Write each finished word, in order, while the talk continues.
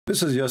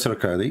This is Yasser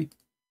Qadhi.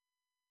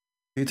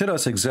 He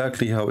tells us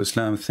exactly how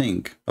Islam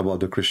think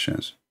about the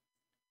Christians.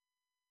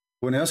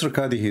 When Yasser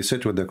Qadhi, he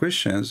sit with the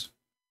Christians,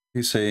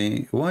 he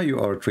say, why you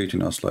are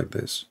treating us like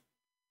this?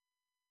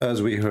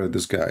 As we heard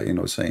this guy,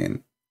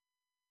 saying,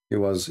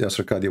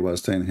 Yasser Qadhi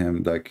was telling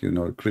him, like,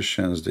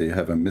 Christians, they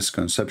have a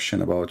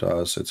misconception about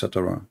us,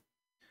 etc.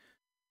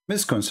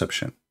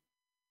 Misconception.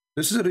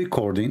 This is a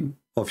recording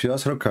of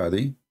Yasser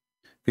Qadhi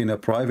in a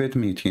private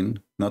meeting,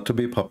 not to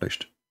be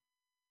published.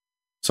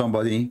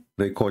 Somebody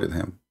recorded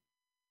him.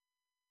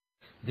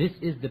 This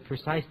is the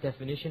precise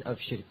definition of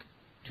shirk,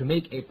 to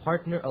make a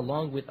partner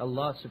along with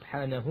Allah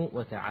subhanahu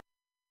wa ta'ala.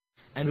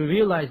 And we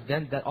realize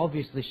then that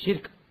obviously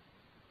shirk,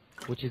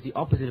 which is the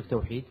opposite of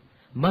tawheed,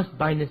 must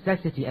by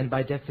necessity and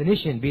by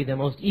definition be the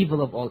most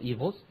evil of all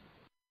evils.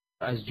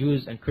 As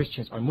Jews and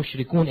Christians are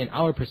mushrikun in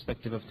our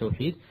perspective of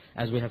tawheed,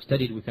 as we have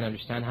studied, we can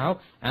understand how,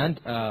 and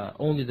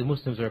only the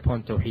Muslims are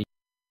upon tawheed.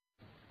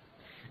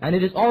 And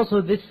it is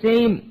also the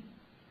same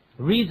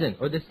reason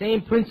or the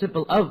same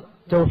principle of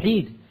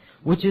tawheed,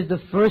 which is the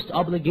first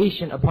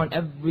obligation upon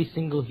every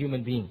single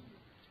human being.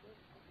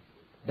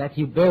 That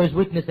he bears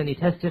witness and he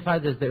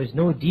testifies that there is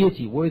no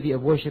deity worthy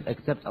of worship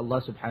except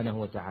Allah subhanahu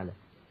wa ta'ala.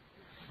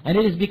 And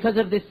it is because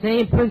of the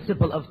same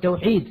principle of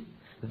tawheed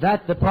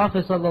that the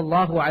Prophet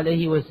sallallahu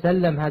alaihi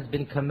wasallam has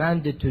been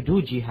commanded to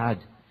do jihad.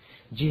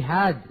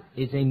 Jihad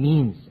is a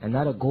means and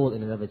not a goal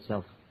in and of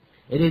itself.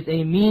 It is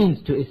a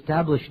means to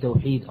establish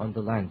tawheed on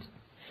the land.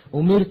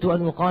 أُمِرْتُ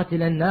أَنْ أُقَاتِلَ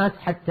النَّاسِ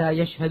حَتَّى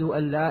يَشْهَدُوا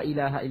أَنْ لَا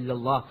إِلَهَ إِلَّا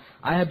اللَّهِ.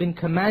 I have been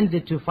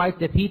commanded to fight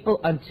the people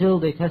until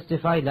they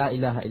testify La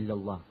ilaha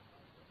illallah.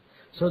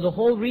 So the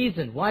whole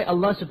reason why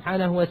Allah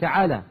subhanahu wa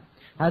ta'ala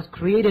has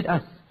created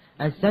us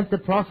and sent the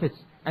prophets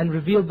and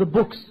revealed the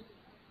books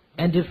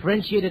and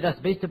differentiated us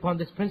based upon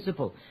this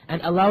principle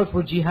and allowed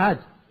for jihad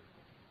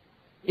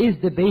is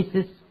the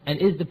basis and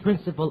is the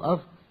principle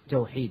of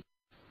tawheed.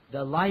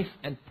 The life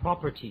and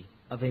property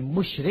of a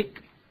mushrik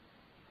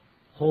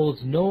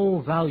holds no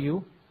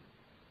value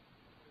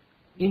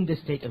in the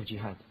state of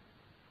jihad.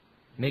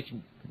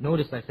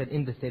 Notice I said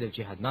in the state of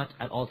jihad, not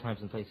at all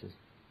times and places.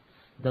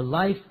 The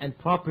life and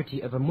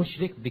property of a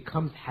mushrik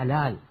becomes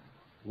halal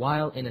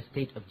while in a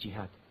state of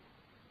jihad.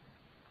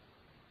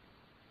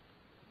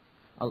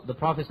 The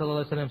Prophet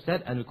ﷺ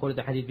said, and we quoted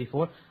the hadith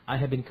before, I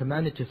have been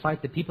commanded to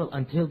fight the people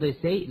until they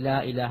say La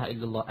ilaha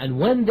illallah. And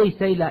when they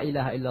say La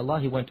ilaha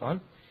illallah, he went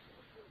on,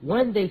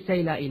 when they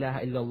say La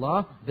ilaha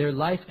illallah, their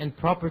life and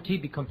property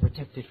become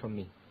protected from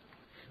me.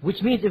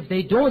 Which means if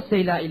they don't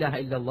say La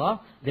ilaha illallah,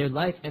 their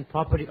life and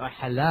property are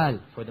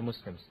halal for the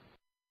Muslims.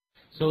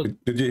 So,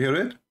 did you hear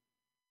it?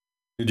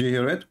 Did you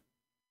hear it?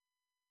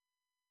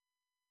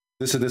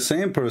 This is the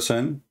same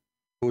person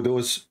who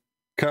those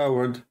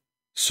coward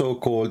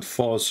so-called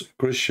false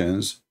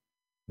Christians,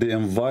 they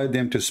invite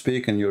them to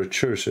speak in your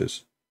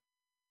churches.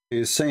 He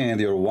is saying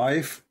your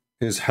wife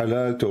is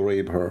halal to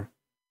rape her.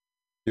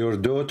 Your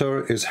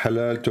daughter is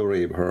halal to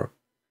rape her.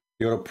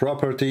 Your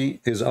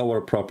property is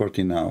our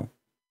property now.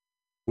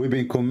 We've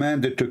been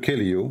commanded to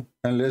kill you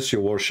unless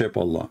you worship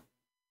Allah.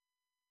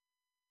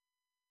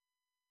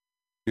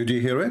 Did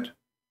you hear it?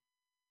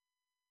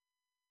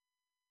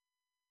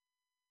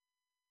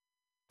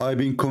 I've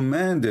been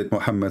commanded,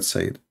 Muhammad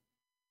said,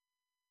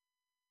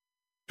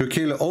 to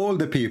kill all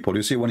the people.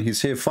 You see, when he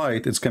say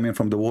fight, it's coming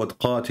from the word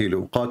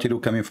qatilu. Qatilu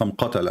coming from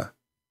qatala.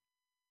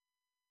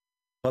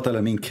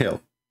 Qatala mean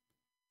kill.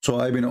 So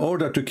I've been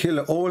ordered to kill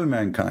all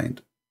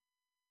mankind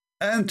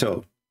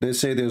until they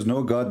say there's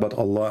no God but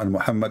Allah and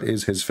Muhammad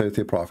is his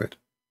faithful prophet.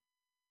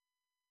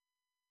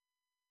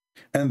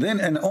 And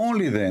then and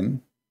only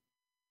then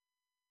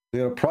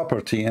their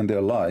property and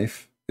their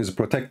life is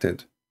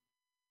protected.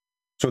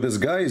 So this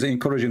guy is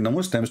encouraging the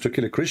Muslims to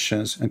kill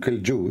Christians and kill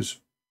Jews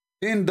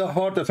in the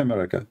heart of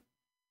America.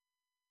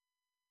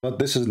 But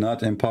this is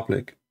not in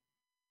public.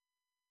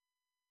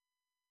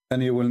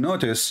 And you will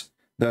notice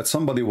that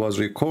somebody was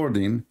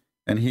recording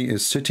and he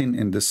is sitting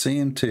in the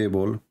same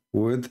table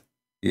with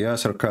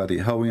Yasser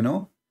Qadhi. How we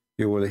know?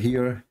 You will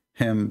hear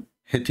him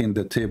hitting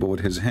the table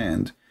with his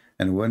hand.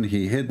 And when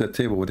he hit the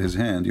table with his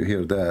hand, you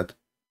hear that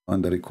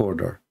on the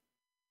recorder.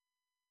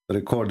 The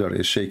recorder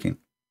is shaking.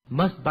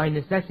 Must by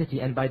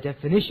necessity and by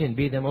definition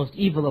be the most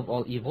evil of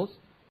all evils.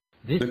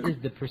 This is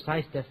the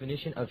precise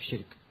definition of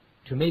shirk,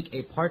 to make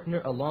a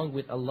partner along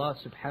with Allah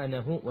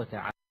subhanahu wa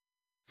ta'ala.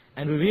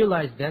 And we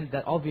realize then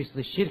that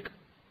obviously shirk,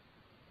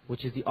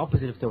 which is the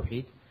opposite of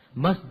tawheed,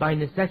 must by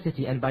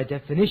necessity and by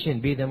definition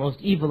be the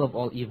most evil of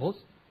all evils.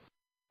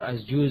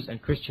 As Jews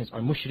and Christians are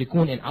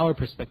mushrikun in our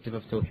perspective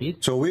of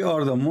tawheed. So we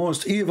are the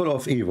most evil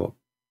of evil.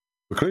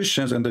 The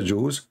Christians and the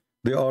Jews,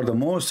 they are the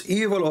most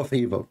evil of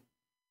evil.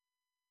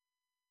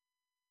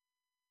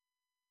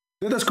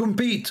 Let us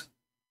compete.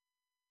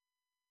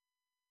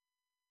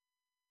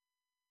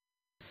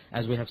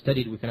 As we have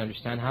studied, we can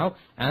understand how,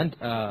 and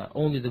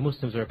only the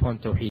Muslims are upon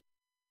tawheed.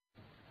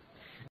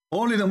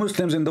 Only the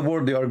Muslims in the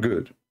world, they are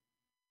good.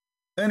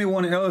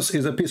 Anyone else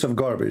is a piece of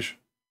garbage.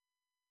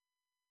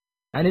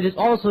 And it is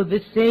also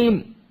the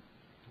same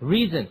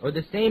reason or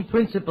the same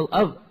principle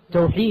of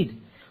tawheed,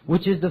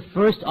 which is the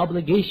first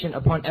obligation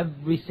upon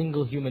every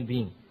single human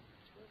being.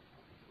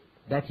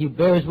 That he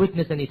bears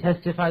witness and he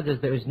testifies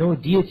that there is no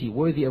deity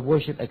worthy of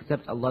worship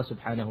except Allah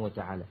subhanahu wa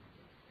ta'ala.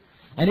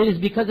 And it is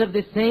because of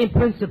the same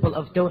principle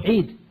of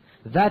Tawheed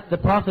that the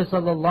Prophet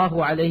sallallahu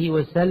alayhi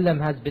wasallam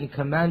has been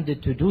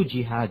commanded to do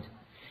jihad.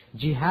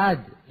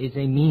 Jihad is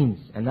a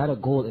means and not a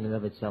goal in and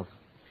of itself.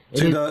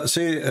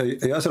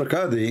 Yasir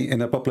Qadhi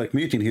in a public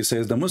meeting, he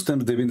says the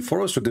Muslims, they've been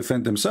forced to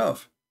defend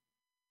themselves.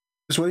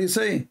 That's what he's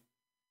saying.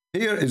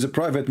 Here is a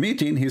private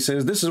meeting. He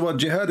says this is what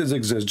jihad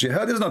exists.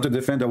 Jihad is not to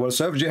defend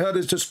ourselves. Jihad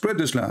is to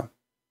spread Islam.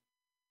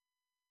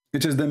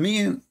 It is the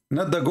mean,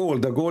 not the goal.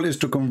 The goal is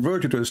to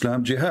convert you to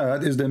Islam.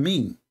 Jihad is the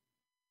mean.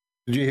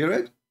 Did you hear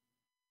it?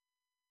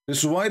 This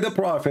is why the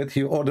Prophet,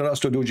 he ordered us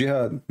to do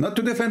jihad, not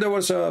to defend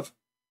ourselves,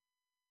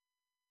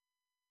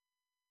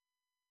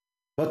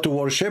 but to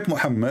worship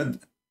Muhammad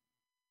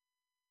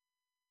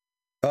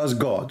as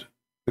God.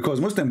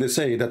 Because Muslims, they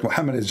say that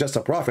Muhammad is just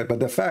a prophet, but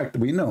the fact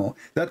we know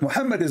that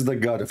Muhammad is the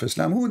God of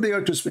Islam. Who they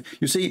are to speak?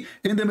 You see,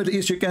 in the Middle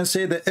East, you can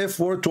say the F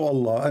word to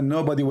Allah and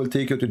nobody will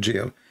take you to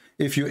jail.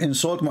 If you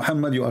insult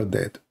Muhammad, you are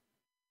dead.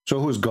 So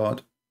who's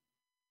God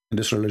in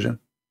this religion?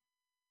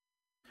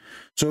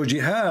 So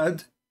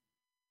jihad,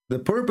 the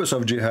purpose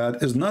of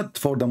jihad is not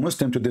for the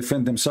Muslim to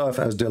defend themselves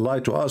as they lie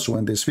to us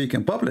when they speak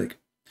in public.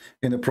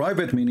 In a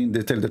private meeting,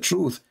 they tell the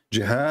truth.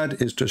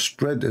 Jihad is to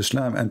spread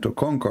Islam and to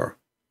conquer.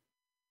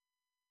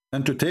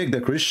 And to take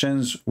the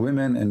Christians,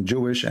 women, and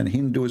Jewish, and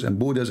Hindus, and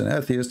Buddhists, and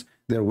atheists,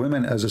 their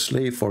women as a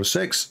slave for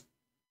sex.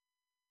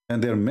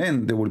 And their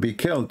men, they will be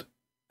killed.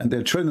 And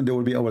their children, they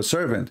will be our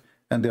servant.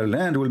 And their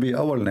land will be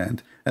our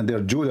land. And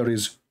their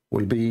jewelries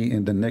will be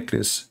in the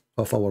necklace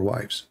of our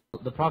wives.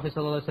 The Prophet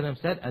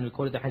ﷺ said, and we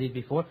quoted the hadith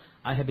before,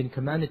 I have been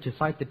commanded to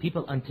fight the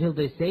people until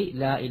they say,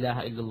 La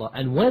ilaha illallah.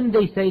 And when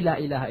they say, La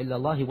ilaha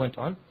illallah, he went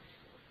on,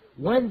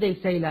 when they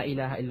say, La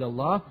ilaha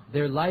illallah,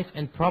 their life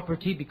and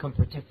property become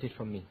protected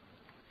from me.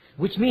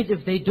 Which means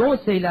if they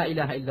don't say La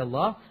ilaha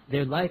illallah,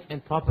 their life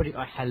and property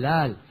are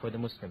halal for the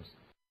Muslims.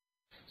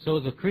 So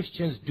the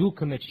Christians do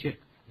commit shirk.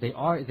 They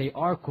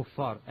are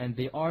kuffar and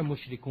they are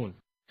mushrikun.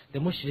 The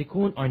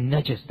mushrikun are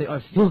najas, they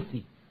are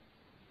filthy.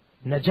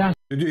 Najas.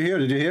 Did you hear?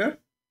 Did you hear?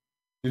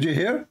 Did you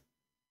hear?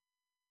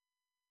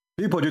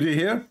 People, did you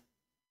hear?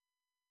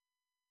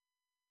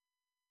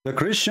 The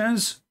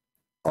Christians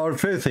are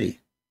filthy.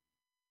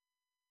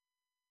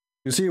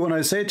 You see, when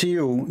I say to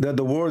you that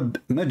the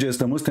word najas,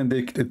 the Muslim,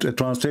 they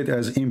translate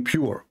as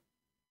impure.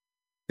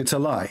 It's a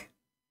lie.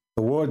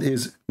 The word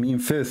mean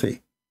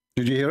filthy.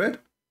 Did you hear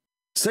it?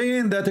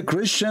 Saying that the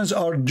Christians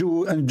are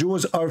Jew and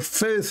Jews are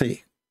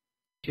filthy.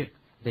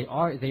 They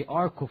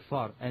are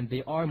kuffar and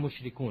they are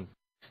mushrikun.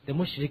 The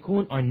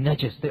mushrikun are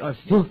najas, they are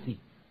filthy.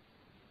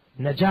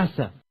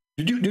 Najasa.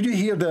 Did you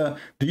hear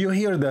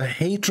the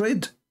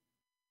hatred?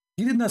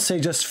 He did not say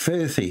just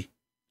filthy.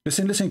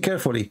 Listen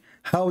carefully.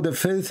 How the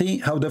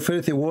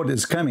filthy word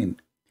is coming.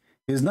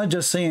 He's not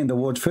just saying the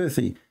word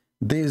filthy.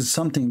 There is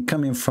something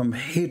coming from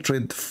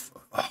hatred,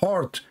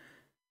 heart,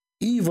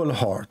 evil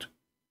heart.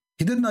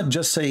 He did not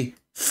just say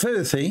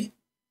filthy,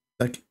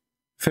 like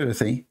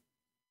filthy.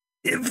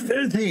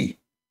 Filthy.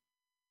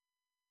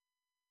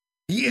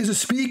 He is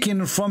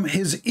speaking from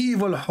his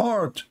evil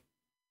heart.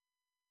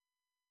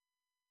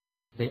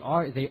 They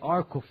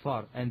are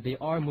kuffar and they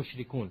are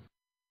mushrikun.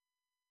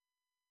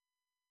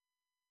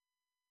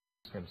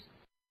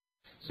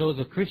 So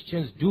the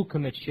Christians do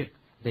commit shirk.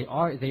 They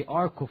are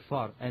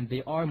kuffar and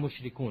they are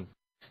mushrikun.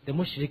 The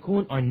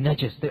mushrikun are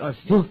najas, they are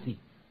filthy.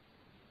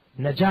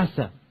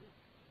 Najasa.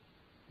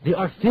 They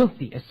are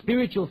filthy, a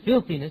spiritual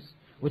filthiness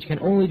which can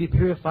only be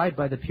purified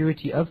by the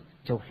purity of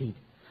Tawheed.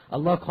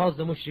 Allah calls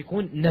the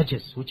mushrikun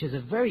najas, which is a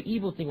very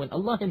evil thing. When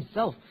Allah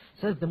himself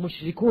says the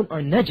mushrikun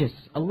are najas,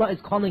 Allah is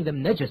calling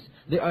them najas.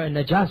 They are a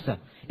najasa,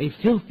 a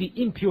filthy,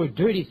 impure,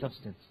 dirty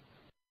substance.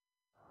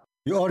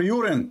 You are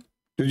urine.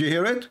 Did you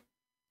hear it?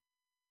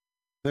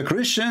 The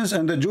Christians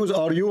and the Jews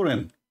are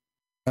urine.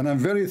 And I'm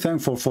very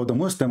thankful for the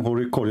Muslim who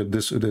recorded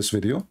this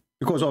video,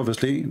 because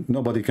obviously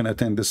nobody can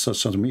attend this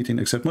such a meeting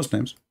except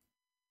Muslims.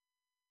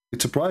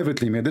 It's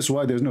privately made. This is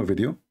why there's no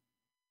video.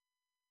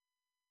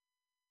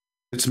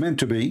 It's meant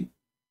to be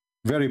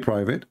very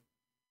private.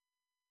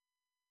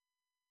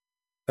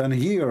 And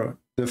here,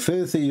 the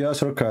filthy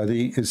Yasir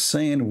Qadhi is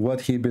saying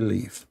what he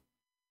believes.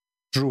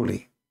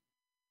 Truly.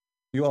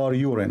 You are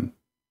urine.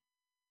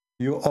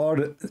 You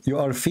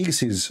are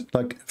feces,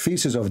 like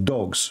feces of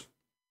dogs.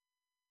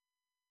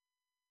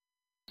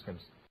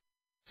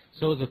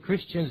 So the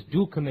Christians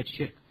do commit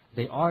shirk.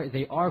 They are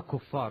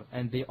kuffar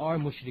and they are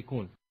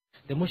mushrikun.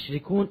 The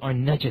mushrikun are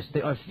najas,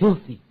 they are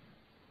filthy.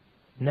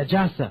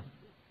 Najasa.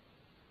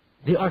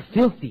 They are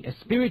filthy, a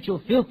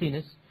spiritual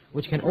filthiness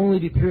which can only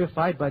be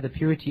purified by the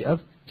purity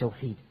of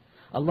Tawheed.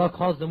 Allah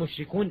calls the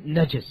mushrikun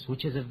najas,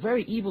 which is a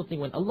very evil thing.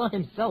 When Allah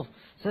himself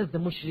says the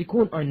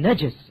mushrikun are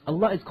najas,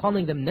 Allah is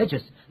calling them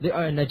najas. They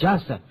are a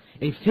najasa,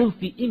 a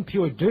filthy,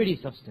 impure, dirty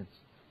substance.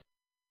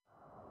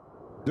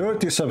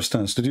 Dirty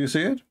substance, did you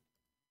see it?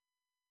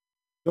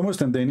 The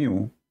Muslim, they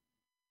knew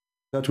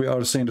that we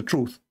are saying the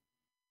truth.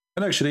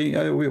 And actually,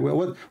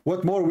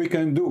 what more we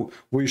can do?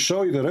 We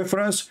show you the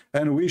reference,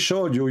 and we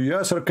showed you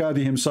Yasser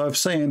Qadhi himself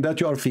saying that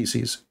you are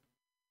feces.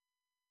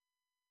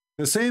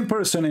 The same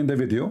person in the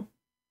video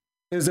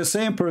is the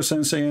same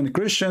person saying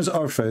Christians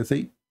are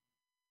filthy.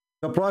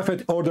 The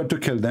Prophet ordered to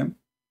kill them.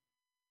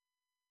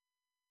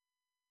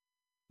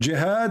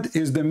 Jihad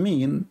is the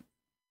mean.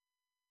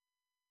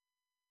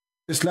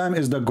 Islam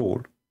is the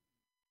goal.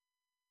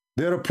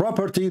 Their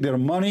property, their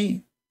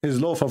money is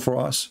lawful for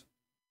us.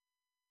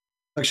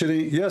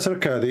 Actually, Yasser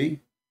Qadhi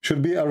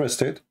should be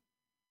arrested.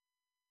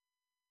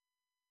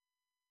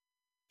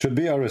 Should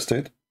be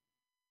arrested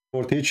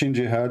for teaching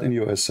jihad in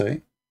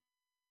USA,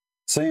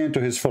 saying to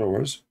his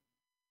followers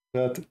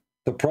that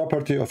the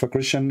property of a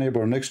Christian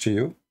neighbor next to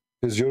you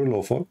is your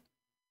lawful.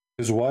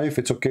 His wife,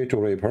 it's okay to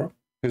rape her.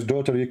 His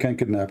daughter, you can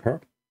kidnap her.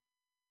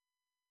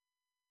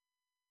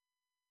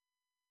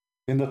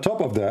 In the top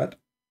of that,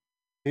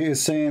 he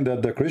is saying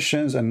that the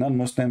Christians and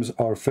non-Muslims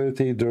are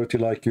filthy, dirty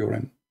like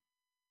urine.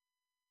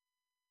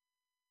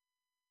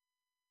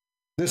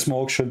 This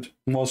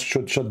mosque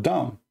should shut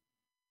down.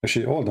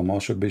 Actually, all the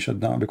mosques should be shut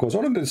down because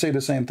all of them say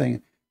the same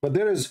thing. But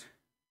there is,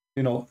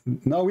 you know,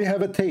 now we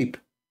have a tape.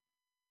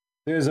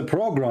 There is a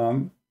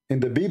program in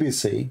the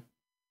BBC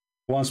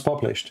once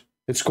published.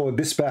 It's called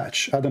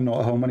Dispatch. I don't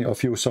know how many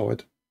of you saw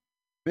it.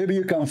 Maybe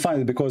you can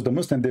find it because the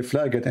Muslims, they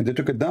flagged it and they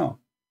took it down.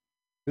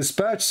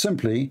 Dispatch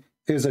simply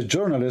is a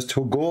journalist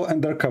who go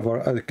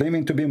undercover,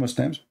 claiming to be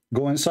Muslims,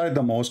 go inside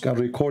the mosque and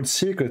record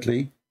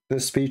secretly the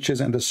speeches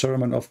and the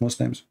sermon of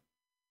Muslims.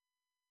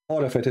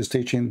 All of it is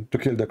teaching to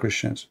kill the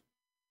Christians.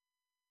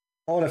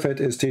 All of it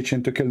is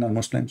teaching to kill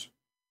non-Muslims.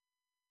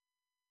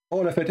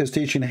 All of it is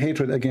teaching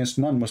hatred against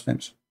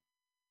non-Muslims.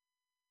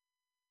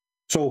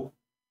 So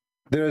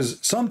there is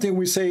something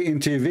we say in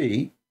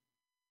TV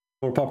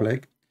for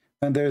public,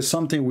 and there is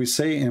something we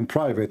say in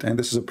private, and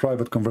this is a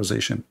private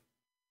conversation.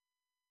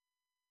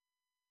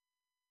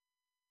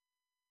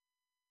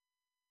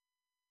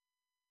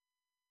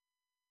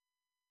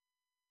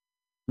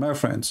 My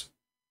friends,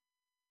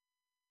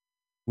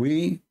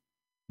 we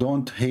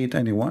don't hate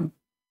anyone,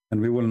 and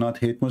we will not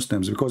hate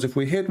Muslims, because if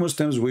we hate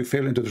Muslims, we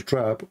fell into the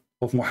trap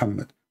of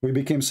Muhammad. We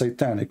became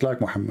satanic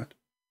like Muhammad.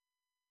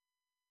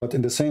 But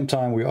in the same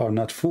time, we are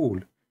not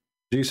fooled.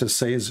 Jesus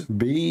says,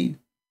 be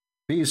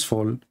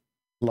peaceful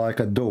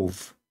like a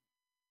dove.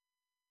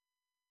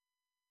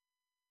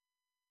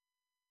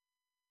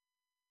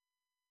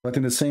 But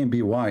in the same,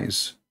 be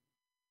wise.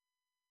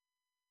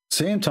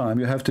 Same time,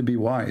 you have to be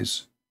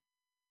wise.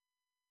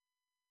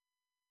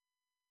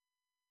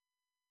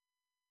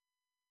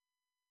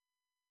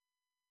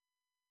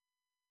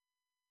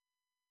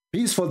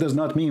 Peaceful does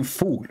not mean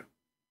fool.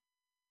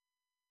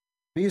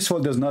 Peaceful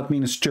does not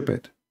mean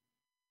stupid.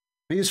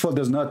 Peaceful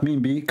does not mean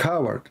be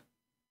coward.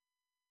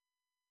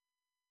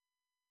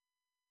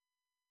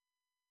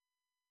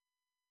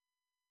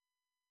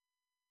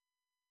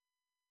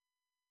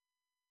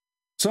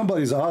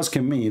 Somebody's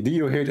asking me, do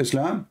you hate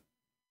Islam?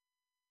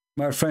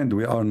 My friend,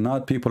 we are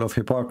not people of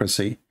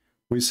hypocrisy.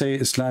 We say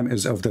Islam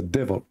is of the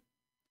devil,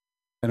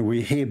 and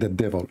we hate the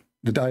devil.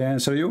 Did I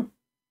answer you?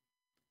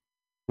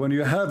 When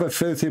you have a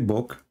filthy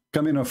book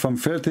coming from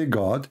filthy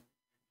God,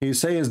 he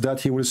says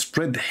that he will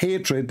spread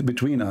hatred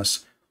between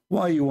us.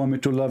 Why you want me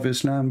to love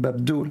Islam,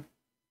 Babdul?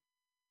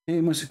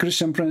 Hey,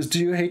 Christian Prince, do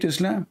you hate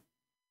Islam?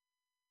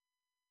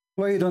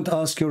 Why you don't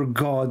ask your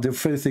God, the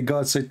filthy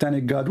God,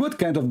 satanic God, what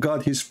kind of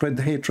God he spread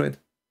hatred?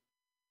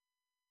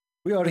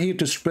 We are here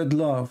to spread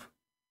love.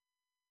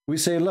 We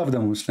say love the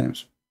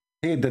Muslims,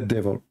 hate the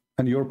devil,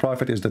 and your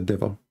prophet is the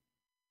devil.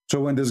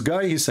 So when this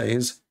guy, he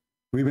says,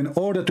 we've been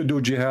ordered to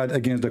do jihad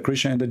against the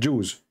Christians and the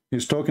Jews,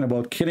 he's talking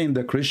about killing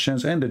the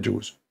Christians and the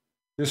Jews.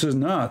 This is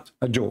not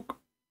a joke.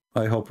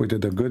 I hope we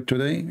did a good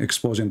today,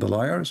 exposing the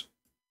liars.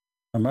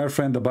 And my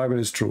friend, the Bible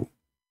is true.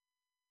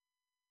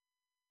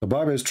 The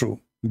Bible is true.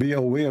 Be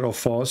aware of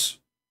false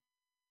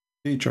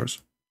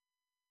teachers.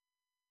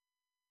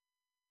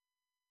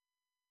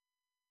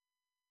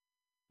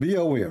 Be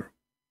aware.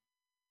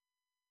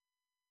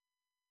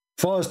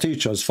 False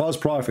teachers, false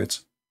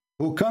prophets,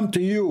 who come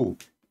to you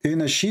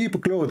in a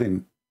sheep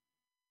clothing,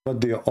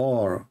 but they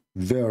are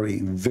very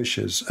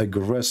vicious,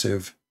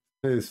 aggressive,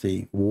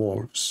 filthy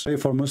wolves. Pray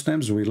for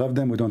Muslims. We love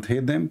them. We don't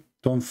hate them.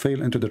 Don't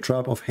fall into the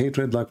trap of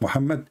hatred like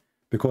Muhammad,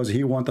 because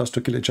he wants us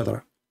to kill each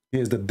other. He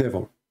is the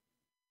devil.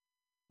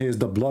 He is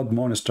the blood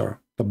monster,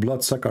 the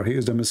blood sucker. He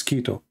is the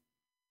mosquito.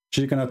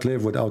 She cannot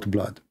live without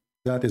blood.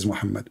 That is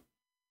Muhammad.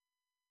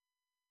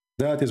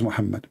 That is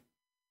Muhammad.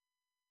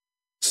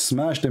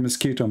 Smash the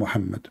mosquito,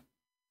 Muhammad.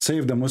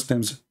 Save the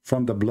Muslims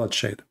from the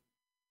bloodshed.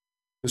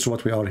 This is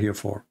what we are here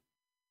for.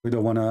 We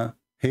don't want to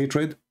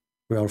hatred.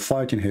 We are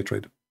fighting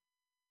hatred.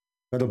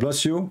 God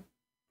bless you.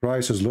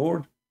 Christ is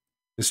Lord.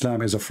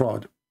 Islam is a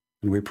fraud,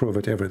 and we prove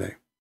it every day.